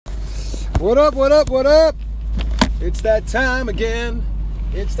What up, what up, what up? It's that time again.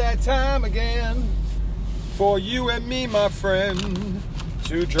 It's that time again for you and me, my friend,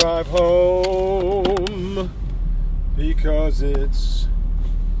 to drive home. Because it's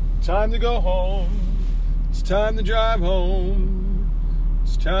time to go home. It's time to drive home.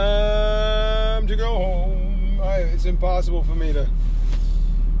 It's time to go home. It's impossible for me to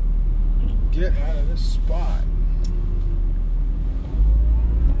get out of this spot.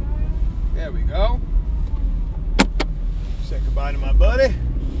 There we go. Say goodbye to my buddy.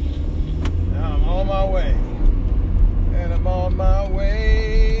 Now I'm on my way. And I'm on my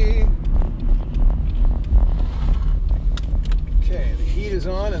way. Okay, the heat is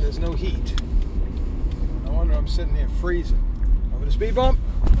on and there's no heat. No wonder I'm sitting here freezing. Over the speed bump?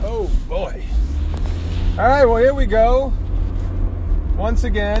 Oh boy. Alright, well here we go. Once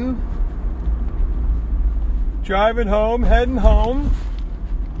again. Driving home, heading home.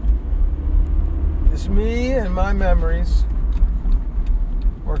 It's me and my memories.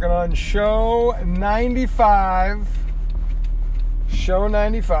 Working on show 95. Show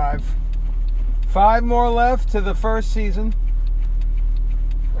 95. 5 more left to the first season.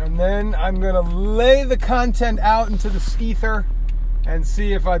 And then I'm going to lay the content out into the ether and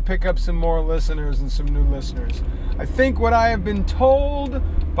see if I pick up some more listeners and some new listeners. I think what I have been told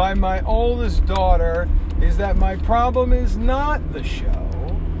by my oldest daughter is that my problem is not the show,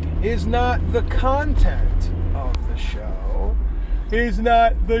 is not the content of the show, is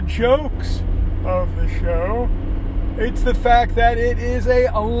not the jokes of the show. It's the fact that it is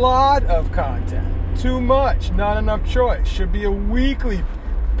a lot of content. Too much, not enough choice. Should be a weekly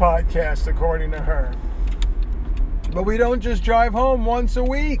podcast, according to her. But we don't just drive home once a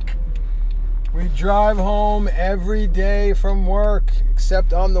week. We drive home every day from work,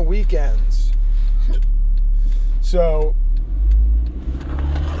 except on the weekends. So,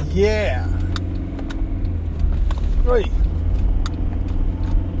 yeah. Right.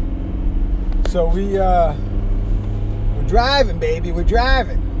 So we're driving, baby. We're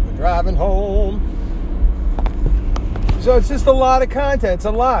driving. We're driving home. So it's just a lot of content. It's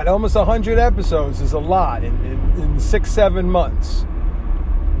a lot. Almost 100 episodes is a lot in 6-7 months.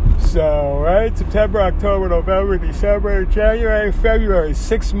 So, right? September, October, November, December, January, February.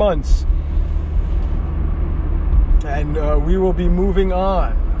 6 months. And we will be moving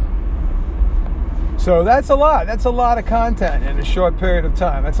on. So that's a lot. That's a lot of content in a short period of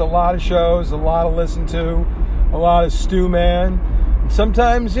time. That's a lot of shows, a lot to listen to, a lot of stew, man. And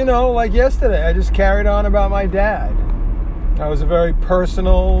sometimes, like yesterday, I just carried on about my dad. That was a very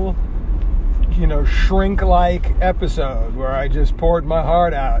personal, shrink-like episode where I just poured my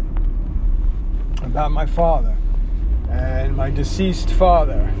heart out about my father and my deceased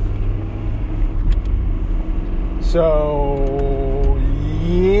father. So,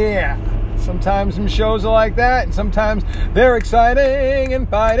 yeah. Sometimes some shows are like that, and sometimes they're exciting and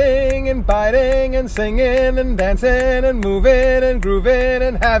fighting and biting and singing and dancing and moving and grooving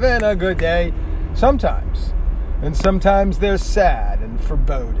and having a good day. Sometimes. And sometimes they're sad and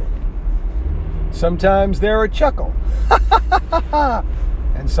foreboding. Sometimes they're a chuckle.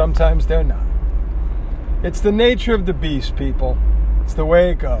 And sometimes they're not. It's the nature of the beast, people. It's the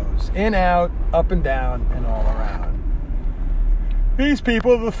way it goes. In, out, up and down, and all around. These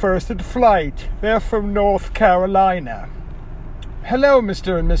people are the first in flight. They're from North Carolina. Hello,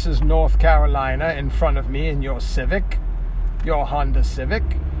 Mr. and Mrs. North Carolina, in front of me in your Civic. Your Honda Civic.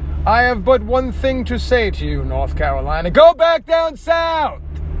 I have but one thing to say to you, North Carolina. Go back down south!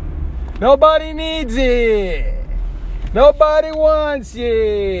 Nobody needs it. Nobody wants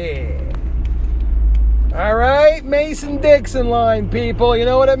it. All right? Mason-Dixon line, people. You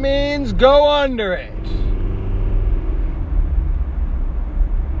know what it means? Go under it.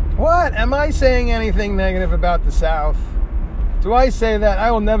 What? Am I saying anything negative about the South? Do I say that? I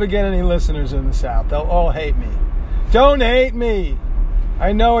will never get any listeners in the South. They'll all hate me. Don't hate me.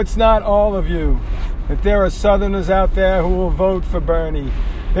 I know it's not all of you. That there are Southerners out there who will vote for Bernie.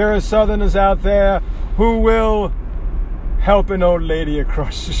 There are Southerners out there who will help an old lady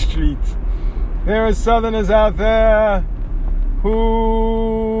across the street. There are Southerners out there who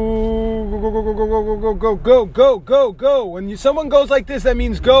go. When someone goes like this, that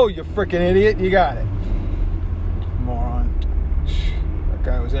means go, you freaking idiot. You got it. Moron. That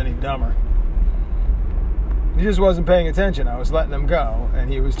guy was any dumber. He just wasn't paying attention. I was letting him go,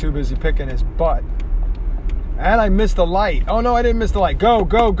 and he was too busy picking his butt. And I missed the light. Oh, no, I didn't miss the light. Go.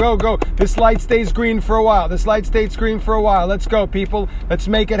 This light stays green for a while. Let's go, people. Let's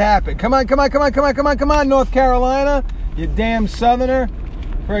make it happen. Come on, North Carolina. You damn Southerner.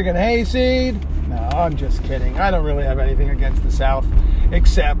 Friggin' hayseed. No, I'm just kidding. I don't really have anything against the South,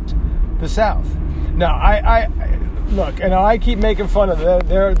 except the South. Now, I look, and I keep making fun of them.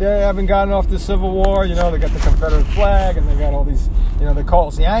 They haven't gotten off the Civil War. You know, they got the Confederate flag, and they got all these. You know, they call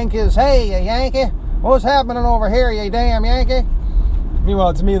us Yankees. Hey, you Yankee, what's happening over here, you damn Yankee?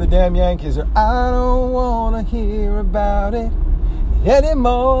 Meanwhile, to me, the damn Yankees are. I don't wanna hear about it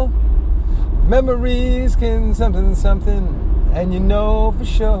anymore. Memories can something, and you know for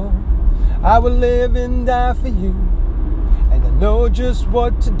sure I will live and die for you. And I know just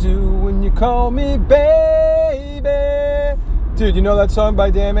what to do when you call me baby. Dude, you know that song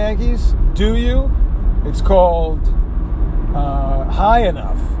by Damn Yankees? Do you? It's called High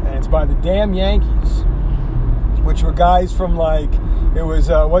Enough. And it's by the Damn Yankees. Which were guys from it was,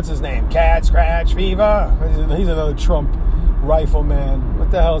 what's his name? Cat Scratch Fever. He's another Trump rifleman.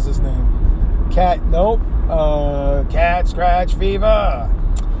 What the hell is his name? Cat Scratch Fever.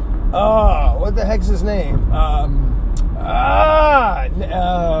 Oh, what the heck's his name?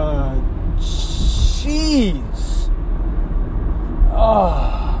 Jeez.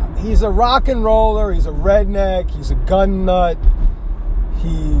 He's a rock and roller. He's a redneck. He's a gun nut.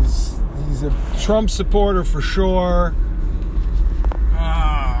 He's a Trump supporter for sure.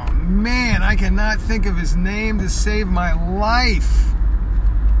 Oh, man, I cannot think of his name to save my life.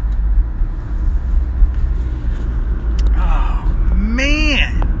 Oh,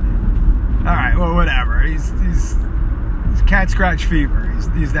 man. All right, well, whatever. He's Cat Scratch Fever.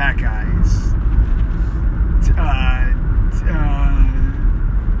 He's that guy. He's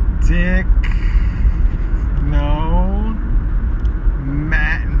Dick. No.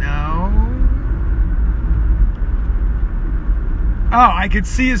 Matt. No. Oh, I could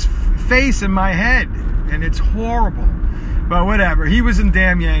see his face in my head, and it's horrible. But whatever. He was in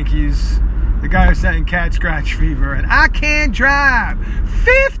Damn Yankees. The guy who sang Cat Scratch Fever, and I can't drive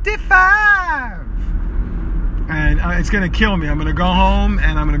 55. And it's going to kill me. I'm going to go home,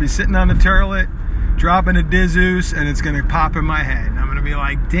 and I'm going to be sitting on the toilet, dropping a Dizus, and it's going to pop in my head. And I'm going to be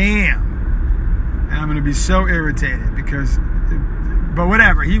like, damn. And I'm going to be so irritated because, but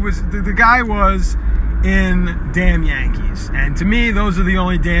whatever. The guy was in Damn Yankees. And to me, those are the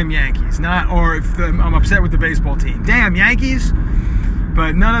only Damn Yankees. Or if I'm upset with the baseball team. Damn Yankees.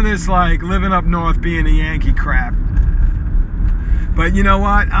 But none of this living up north being a Yankee crap. But you know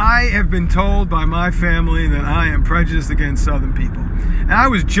what? I have been told by my family that I am prejudiced against Southern people. And I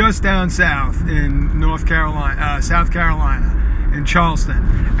was just down south in South Carolina, in Charleston.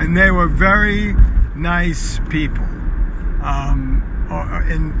 And they were very nice people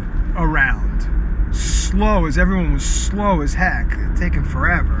around. Everyone was slow as heck, taking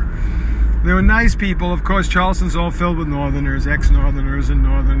forever. They were nice people. Of course, Charleston's all filled with Northerners, ex-Northerners, and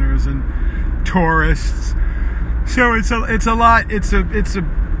Northerners, and tourists. So it's a lot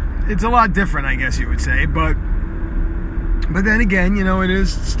different, I guess you would say. But then again, you know, it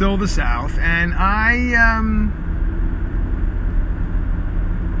is still the South, and I'm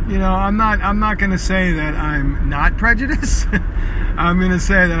not going to say that I'm not prejudiced. I'm going to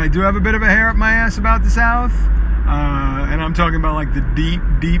say that I do have a bit of a hair up my ass about the South. And I'm talking about the deep,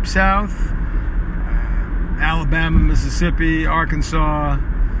 deep South. Alabama, Mississippi, Arkansas,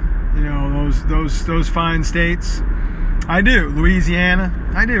 you know, those fine states. I do. Louisiana,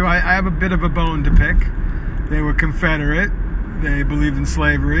 I do. I have a bit of a bone to pick. They were Confederate. They believed in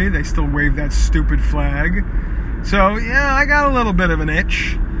slavery. They still wave that stupid flag. So, yeah, I got a little bit of an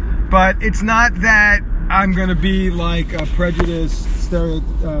itch. But it's not that I'm going to be like a prejudiced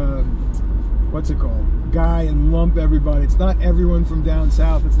guy and lump everybody. It's not everyone from down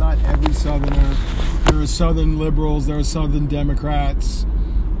south. It's not every Southerner. There are Southern liberals. There are Southern Democrats.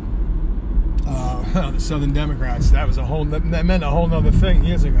 The Southern Democrats. That meant a whole nother thing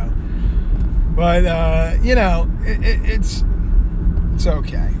years ago. But it's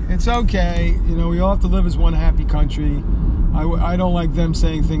okay. It's okay. You know, we all have to live as one happy country. I don't like them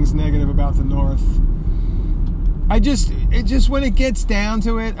saying things negative about the North. It just when it gets down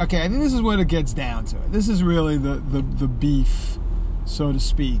to it, okay, I think this is when it gets down to it. This is really the beef, so to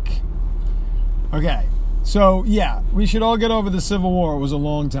speak. Okay, so yeah, we should all get over the Civil War. It was a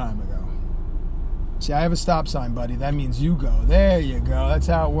long time ago. See, I have a stop sign, buddy. That means you go. There you go. That's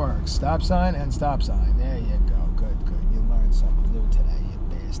how it works. Stop sign and stop sign. There you go. Good. You learned something new today, you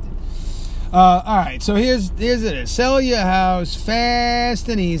bastard. All right, so here's it. Sell your house fast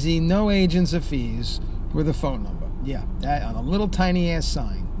and easy, no agents or fees, with a phone number. Yeah, that on a little tiny ass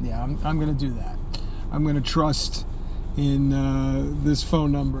sign. Yeah, I'm going to do that. I'm going to trust in this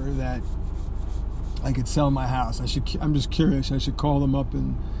phone number that I could sell my house. I'm just curious. I should call them up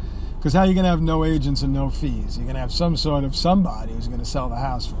because how are you going to have no agents and no fees? You're going to have some sort of somebody who's going to sell the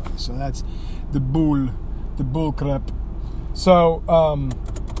house for you. So that's the bull crap. So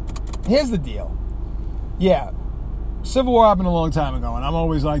here's the deal. Yeah, Civil War happened a long time ago, and I'm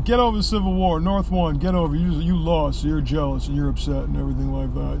always like, get over the Civil War, North won, get over. You lost, you're jealous, and you're upset, and everything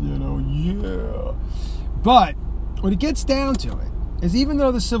like that. Yeah. But when it gets down to it, is even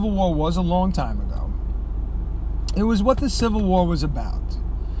though the Civil War was a long time ago, it was what the Civil War was about.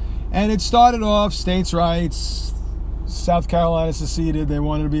 And it started off states' rights. South Carolina seceded. They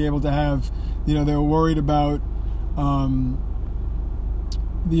wanted to be able to have, they were worried about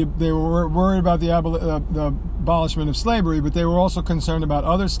the abolishment of slavery, but they were also concerned about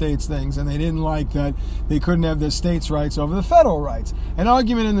other states' things, and they didn't like that they couldn't have their states' rights over the federal rights. An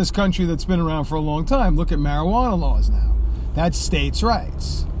argument in this country that's been around for a long time. Look at marijuana laws now. That's states'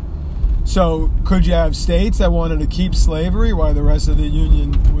 rights. So could you have states that wanted to keep slavery while the rest of the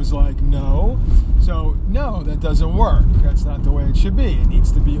union was like, no? So no, that doesn't work. That's not the way it should be. It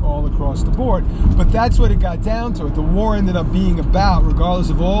needs to be all across the board. But that's what it got down to. The war ended up being about, regardless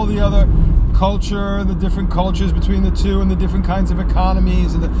of all the other culture, the different cultures between the two and the different kinds of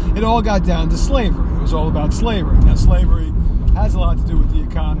economies, and it all got down to slavery. It was all about slavery. Now slavery has a lot to do with the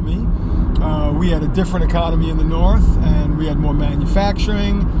economy. We had a different economy in the North, and we had more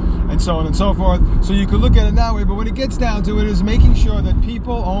manufacturing, and so on and so forth. So you could look at it that way, but when it gets down to it, is making sure that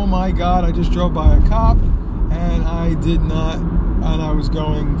people, oh my God, I just drove by a cop, and I was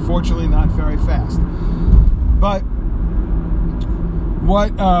going, fortunately, not very fast. But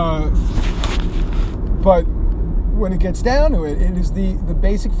when it gets down to it, it is the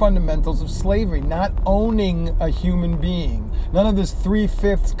basic fundamentals of slavery, not owning a human being. None of this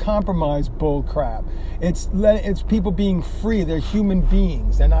 3/5 compromise bull crap. It's people being free. They're human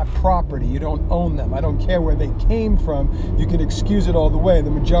beings. They're not property. You don't own them. I don't care where they came from. You can excuse it all the way.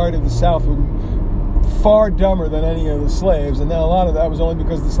 The majority of the South were far dumber than any of the slaves, and then a lot of that was only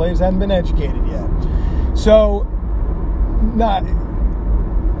because the slaves hadn't been educated yet. So,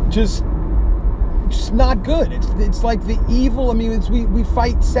 just not good. It's like the evil. I mean, we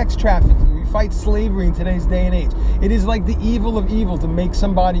fight sex trafficking. We fight slavery in today's day and age. It is like the evil of evil to make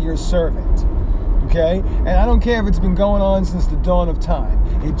somebody your servant. Okay? And I don't care if it's been going on since the dawn of time.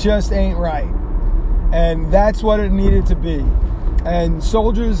 It just ain't right. And that's what it needed to be. And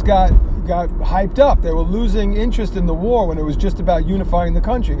soldiers got hyped up. They were losing interest in the war when it was just about unifying the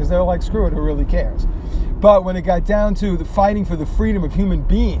country, because they were like, screw it, who really cares? But when it got down to the fighting for the freedom of human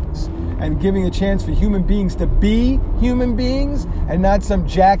beings and giving a chance for human beings to be human beings and not some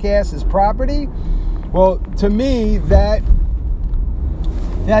jackass's property, well, to me, that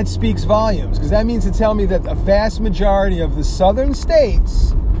speaks volumes, because that means to tell me that a vast majority of the southern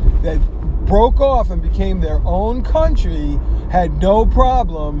states that broke off and became their own country had no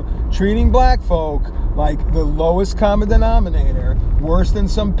problem treating black folk like the lowest common denominator, worse than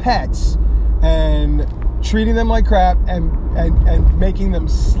some pets, and treating them like crap and making them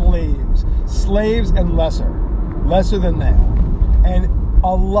slaves and lesser than that. And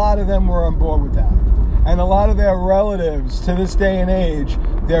a lot of them were on board with that. And a lot of their relatives to this day and age,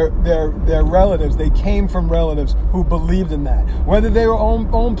 their relatives, they came from relatives who believed in that. Whether they were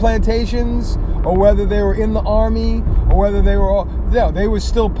own plantations, or whether they were in the army, or whether they were they were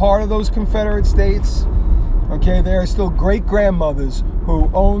still part of those Confederate states. Okay, they are still great grandmothers who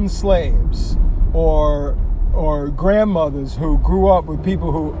owned slaves, or grandmothers who grew up with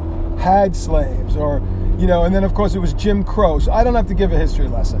people who had slaves, or and then of course it was Jim Crow. So I don't have to give a history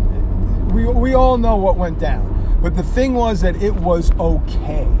lesson. We all know what went down. But the thing was that it was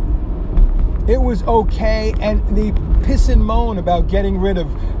okay. It was okay, and they piss and moan about getting rid of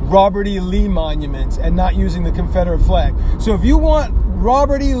Robert E. Lee monuments and not using the Confederate flag. So if you want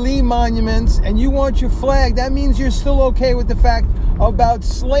Robert E. Lee monuments and you want your flag, that means you're still okay with the fact about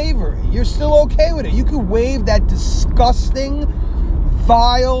slavery. You're still okay with it. You could wave that disgusting,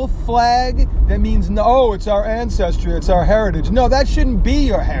 vile flag that means, no, it's our ancestry, it's our heritage. No, that shouldn't be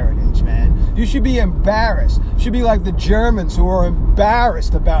your heritage, man. You should be embarrassed. You should be like the Germans, who are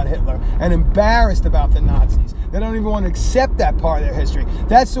embarrassed about Hitler and embarrassed about the Nazis. They don't even want to accept that part of their history.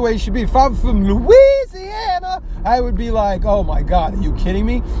 That's the way it should be. If I'm from Louisiana, I would be like, oh my God, are you kidding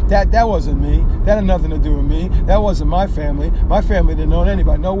me? That wasn't me. That had nothing to do with me. That wasn't my family. My family didn't own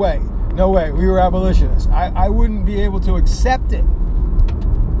anybody. No way. No way. We were abolitionists. I wouldn't be able to accept it.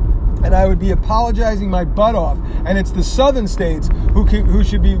 And I would be apologizing my butt off. And it's the southern states who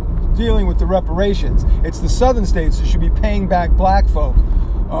should be dealing with the reparations. It's the southern states who should be paying back black folk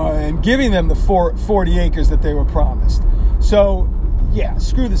and giving them the 40 acres that they were promised. So, yeah,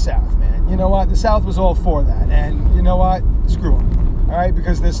 screw the South, man. You know what? The South was all for that. And you know what? Screw them. all right,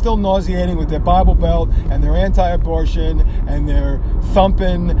 because they're still nauseating with their Bible Belt and their anti-abortion and they're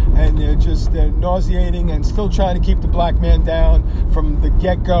thumping and they're nauseating and still trying to keep the black man down from the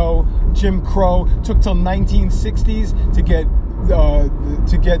get-go. Jim Crow took till 1960s to get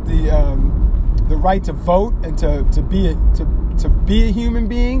the right to vote and to be a human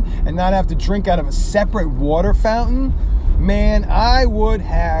being and not have to drink out of a separate water fountain. Man, I would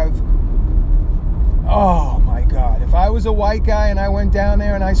have. Oh my God! If I was a white guy and I went down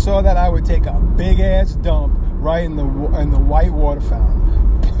there and I saw that, I would take a big ass dump right in the white water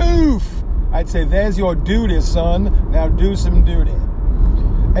fountain. Poof! I'd say, "There's your duty, son. Now do some duty."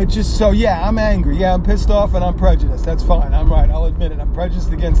 It's just so, yeah, I'm angry. Yeah, I'm pissed off and I'm prejudiced. That's fine. I'm right. I'll admit it. I'm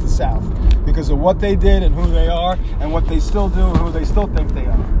prejudiced against the South because of what they did and who they are and what they still do and who they still think they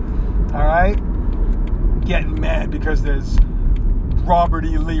are. All right? Getting mad because there's Robert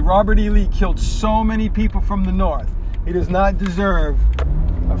E. Lee. Robert E. Lee killed so many people from the North. He does not deserve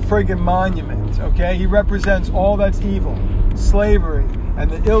a friggin' monument, okay? He represents all that's evil, slavery,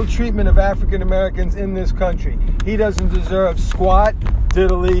 and the ill treatment of African Americans in this country. He doesn't deserve squat,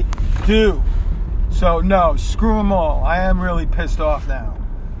 diddly, do. So, no, screw them all. I am really pissed off now.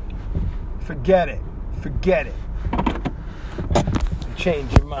 Forget it. Forget it.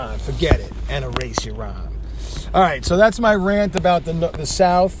 Change your mind. Forget it. And erase your rhyme. All right, so that's my rant about the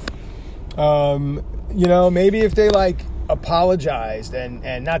South. Maybe if they, apologized,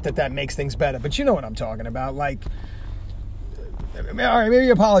 and not that makes things better, but you know what I'm talking about. All right, maybe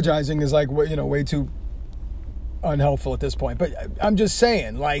apologizing is, way too unhelpful at this point. But I'm just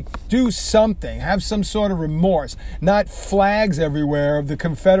saying, do something. Have some sort of remorse. Not flags everywhere of the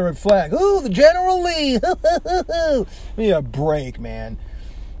Confederate flag. Ooh, the General Lee. Give me a break, man.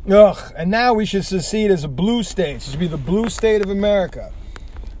 Ugh. And now we should secede as a blue state. It should be the blue state of America.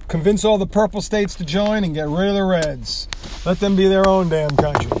 Convince all the purple states to join and get rid of the reds. Let them be their own damn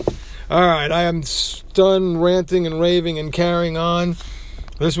country. All right, I am done ranting and raving and carrying on.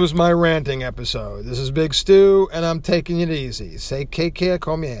 This was my ranting episode. This is Big Stu, and I'm taking it easy. Say, take care,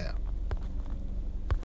 come here.